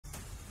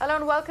Hello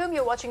and welcome.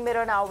 You're watching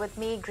Mirror Now with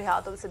me,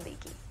 Grihatul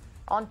Siddiqui.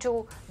 On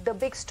to the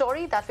big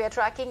story that we are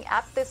tracking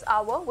at this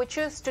hour, which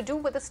is to do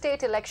with the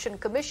State Election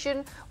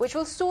Commission, which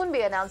will soon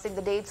be announcing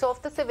the dates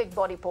of the civic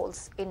body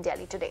polls in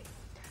Delhi today.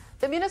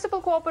 The municipal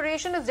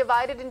corporation is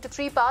divided into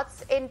three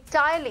parts,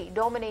 entirely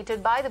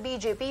dominated by the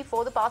BJP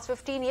for the past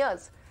 15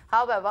 years.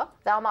 However,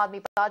 the Aam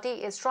Aadmi Party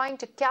is trying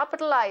to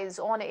capitalize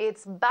on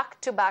its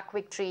back-to-back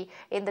victory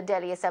in the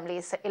Delhi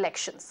Assembly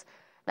elections.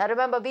 Now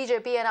remember,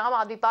 BJP and Aam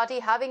Aadmi Party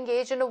have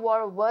engaged in a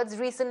war of words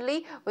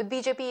recently, with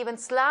BJP even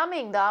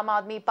slamming the Aam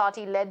Aadmi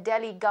Party-led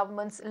Delhi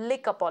government's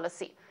liquor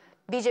policy.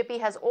 BJP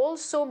has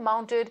also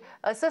mounted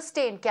a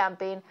sustained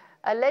campaign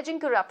alleging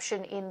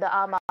corruption in the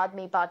Aam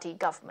Aadmi Party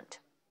government.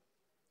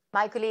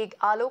 My colleague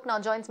Alok now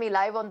joins me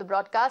live on the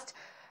broadcast.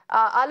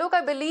 Alok,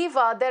 I believe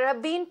there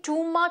have been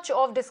too much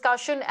of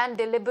discussion and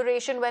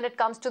deliberation when it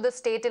comes to the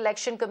State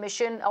Election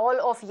Commission. All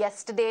of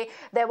yesterday,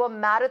 there were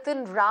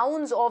marathon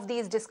rounds of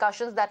these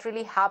discussions that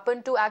really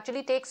happened to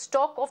actually take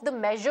stock of the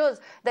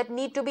measures that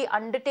need to be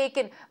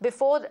undertaken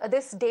before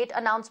this date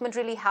announcement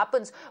really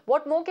happens.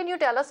 What more can you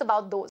tell us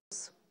about those?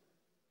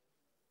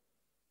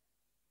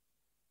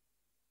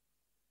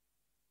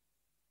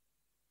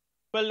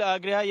 Well,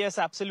 Griha, yes,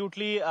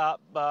 absolutely.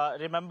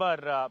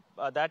 Remember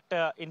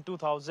that in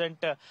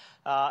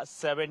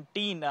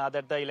 2017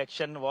 that the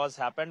election was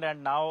happened,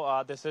 and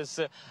now this is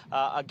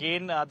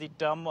again the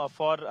term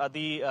for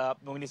the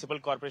municipal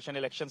corporation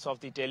elections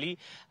of the Delhi,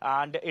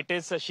 and it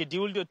is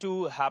scheduled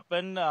to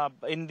happen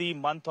in the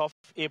month of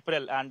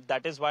April, and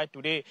that is why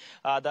today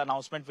the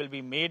announcement will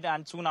be made,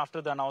 and soon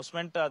after the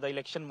announcement, the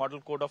election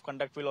model code of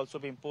conduct will also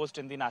be imposed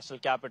in the national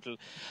capital.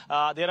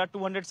 There are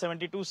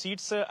 272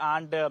 seats,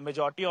 and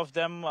majority of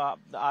them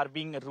are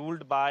being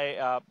ruled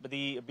by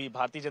the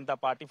Bharatiya Janata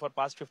Party for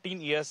past 15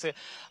 years.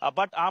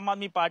 But Aam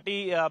Aadmi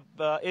Party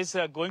is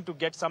going to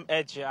get some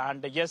edge,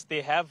 and yes,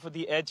 they have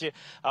the edge.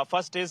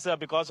 First is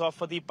because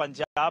of the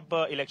Punjab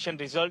election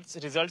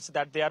results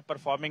that they are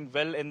performing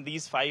well in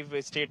these 5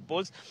 state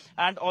polls,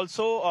 and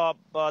also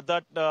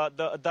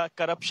the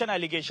corruption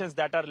allegations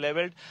that are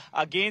leveled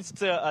against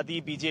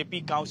the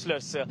BJP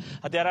councillors.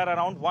 There are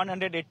around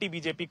 180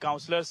 BJP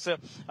councillors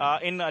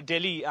in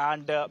Delhi,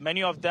 and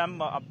many of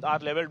them are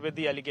leveled with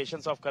the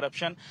allegations of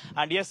corruption.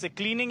 And yes,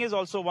 cleaning is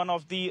also one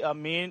of the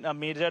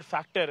major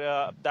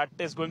factor that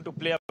is going to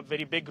play a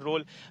very big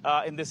role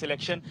in this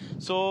election.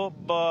 So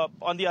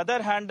on the other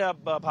hand,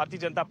 Bharatiya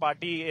Janata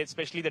Party,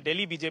 especially the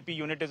Delhi BJP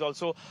unit, is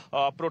also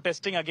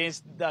protesting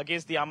against the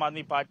Aam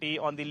Aadmi Party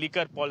on the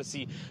liquor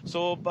policy.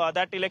 So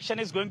that election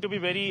is going to be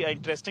very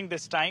interesting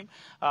this time.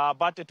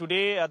 But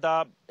today,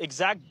 the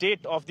exact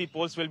date of the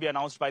polls will be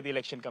announced by the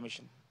Election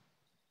Commission.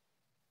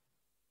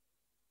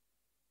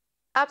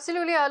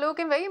 Absolutely, Alok,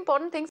 and very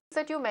important things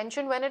that you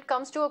mentioned when it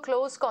comes to a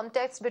close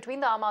context between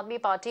the Aam Aadmi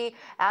Party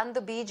and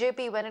the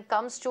BJP when it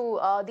comes to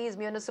these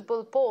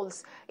municipal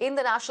polls in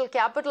the national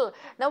capital.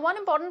 Now, one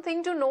important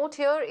thing to note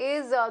here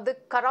is the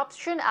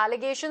corruption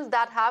allegations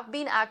that have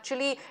been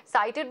actually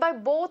cited by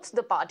both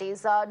the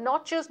parties,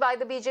 not just by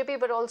the BJP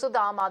but also the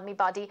Aam Aadmi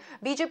Party.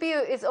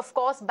 BJP is, of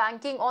course,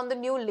 banking on the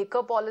new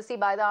liquor policy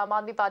by the Aam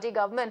Aadmi Party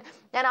government,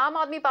 and Aam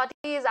Aadmi Party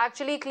is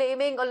actually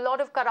claiming a lot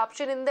of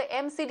corruption in the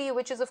MCD,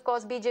 which is, of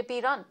course,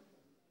 BJP run.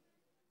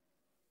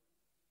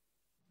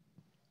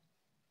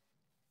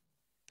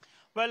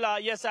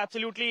 Well, yes,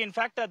 absolutely. In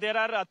fact, there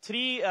are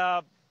 3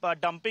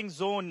 dumping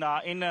zone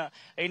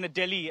in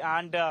Delhi,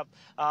 and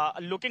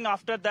looking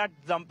after that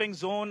dumping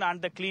zone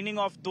and the cleaning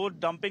of those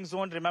dumping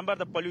zone. Remember,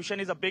 the pollution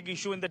is a big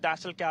issue in the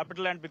national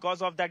capital, and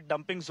because of that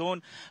dumping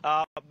zone,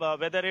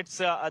 whether it's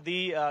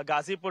the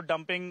Ghazipur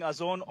dumping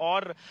zone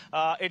or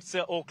it's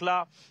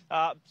Okhla,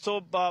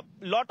 so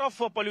lot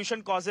of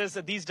pollution causes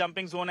these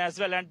dumping zone as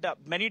well. And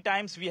many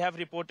times we have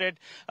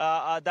reported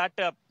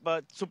that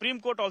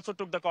Supreme Court also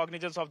took the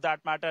cognizance of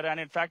that matter,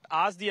 and in fact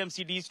asked the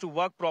MCDs to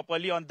work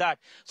properly on that.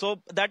 So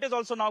that is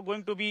also now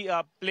going to be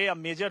play a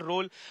major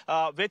role,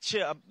 which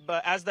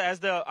as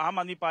the Aam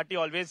Aadmi Party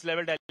always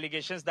leveled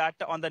allegations that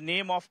on the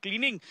name of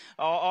cleaning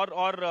or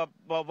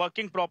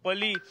working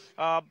properly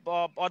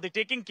or the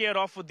taking care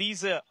of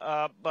these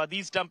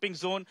dumping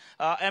zone,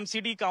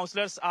 MCD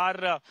councillors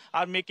are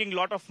making a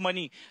lot of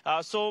money.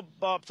 So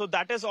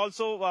that is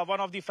also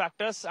one of the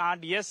factors.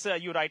 And yes,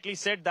 you rightly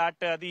said that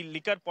the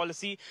liquor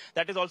policy,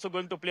 that is also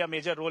going to play a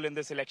major role in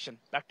this election.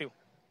 Back to you.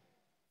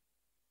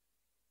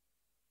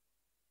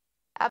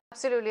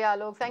 Absolutely,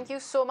 Alok. Thank you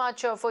so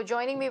much for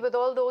joining me with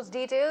all those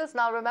details.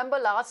 Now, remember,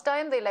 last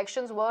time the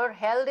elections were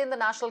held in the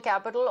national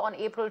capital on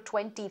April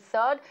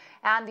 23rd,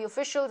 and the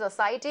officials are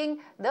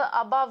citing the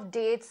above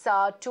dates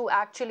to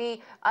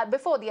actually,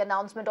 before the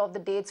announcement of the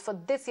dates for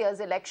this year's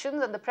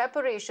elections, and the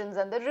preparations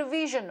and the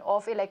revision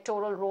of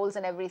electoral rolls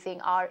and everything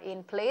are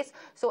in place.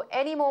 So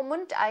any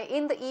moment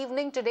in the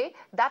evening today,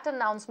 that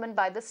announcement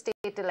by the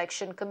State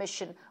Election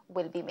Commission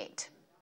will be made.